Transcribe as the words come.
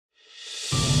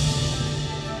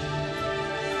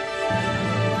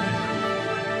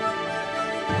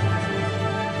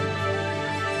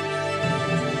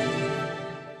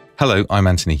Hello, I'm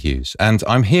Anthony Hughes, and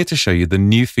I'm here to show you the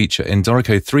new feature in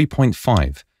Dorico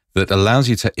 3.5 that allows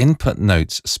you to input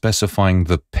notes specifying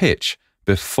the pitch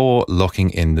before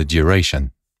locking in the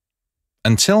duration.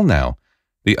 Until now,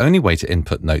 the only way to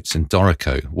input notes in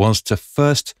Dorico was to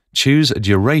first choose a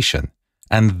duration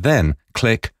and then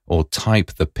click or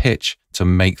type the pitch to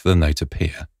make the note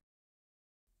appear.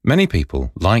 Many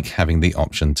people like having the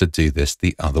option to do this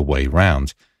the other way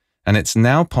round, and it's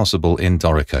now possible in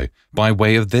Dorico by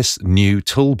way of this new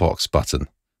toolbox button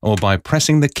or by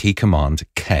pressing the key command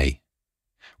K.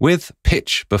 With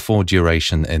pitch before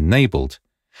duration enabled,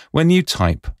 when you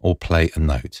type or play a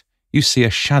note, you see a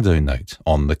shadow note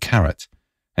on the caret,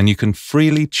 and you can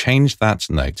freely change that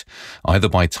note either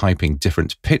by typing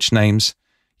different pitch names,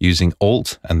 using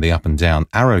Alt and the up and down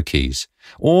arrow keys,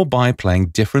 or by playing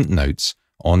different notes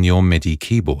on your MIDI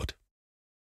keyboard.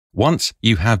 Once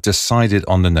you have decided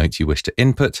on the note you wish to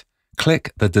input,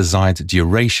 click the desired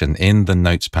duration in the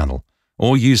Notes panel,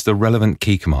 or use the relevant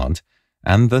key command,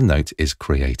 and the note is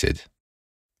created.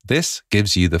 This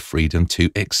gives you the freedom to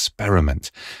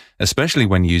experiment, especially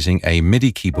when using a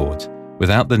MIDI keyboard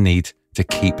without the need to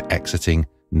keep exiting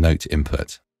note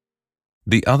input.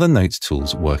 The other notes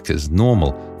tools work as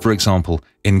normal. For example,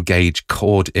 engage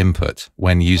chord input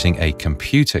when using a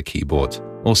computer keyboard,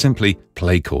 or simply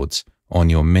play chords on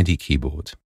your MIDI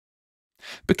keyboard.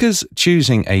 Because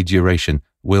choosing a duration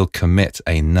will commit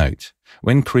a note,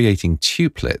 when creating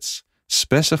tuplets,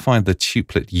 specify the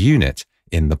tuplet unit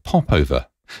in the popover.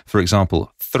 For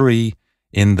example, 3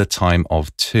 in the time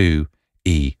of 2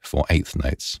 E for eighth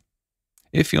notes.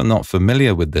 If you're not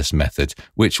familiar with this method,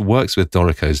 which works with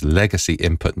Dorico's legacy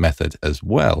input method as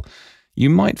well, you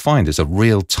might find it's a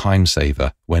real time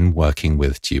saver when working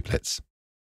with tuplets.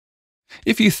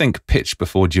 If you think pitch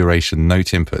before duration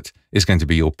note input is going to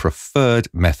be your preferred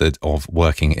method of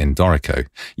working in Dorico,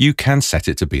 you can set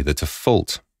it to be the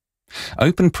default.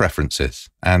 Open Preferences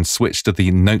and switch to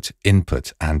the Note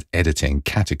Input and Editing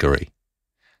category.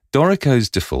 Dorico's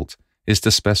default is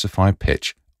to specify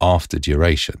pitch after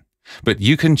duration, but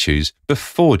you can choose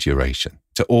before duration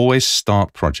to always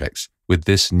start projects with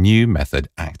this new method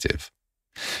active.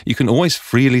 You can always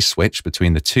freely switch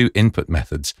between the two input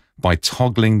methods by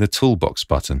toggling the toolbox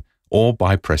button or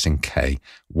by pressing K,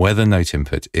 whether note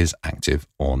input is active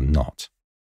or not.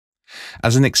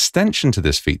 As an extension to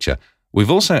this feature,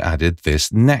 we've also added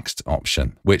this next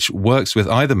option, which works with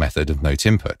either method of note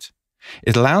input.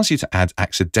 It allows you to add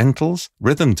accidentals,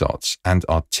 rhythm dots, and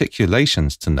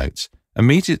articulations to notes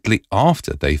immediately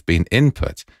after they've been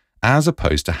input, as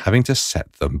opposed to having to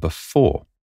set them before.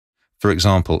 For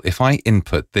example, if I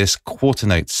input this quarter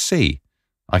note C,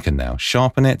 I can now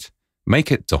sharpen it,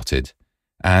 make it dotted,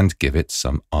 and give it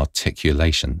some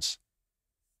articulations.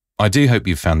 I do hope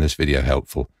you found this video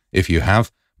helpful. If you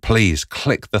have, please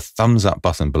click the thumbs up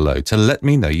button below to let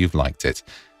me know you've liked it,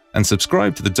 and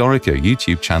subscribe to the Dorico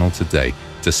YouTube channel today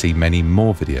to see many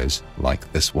more videos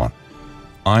like this one.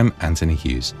 I'm Anthony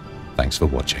Hughes. Thanks for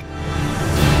watching.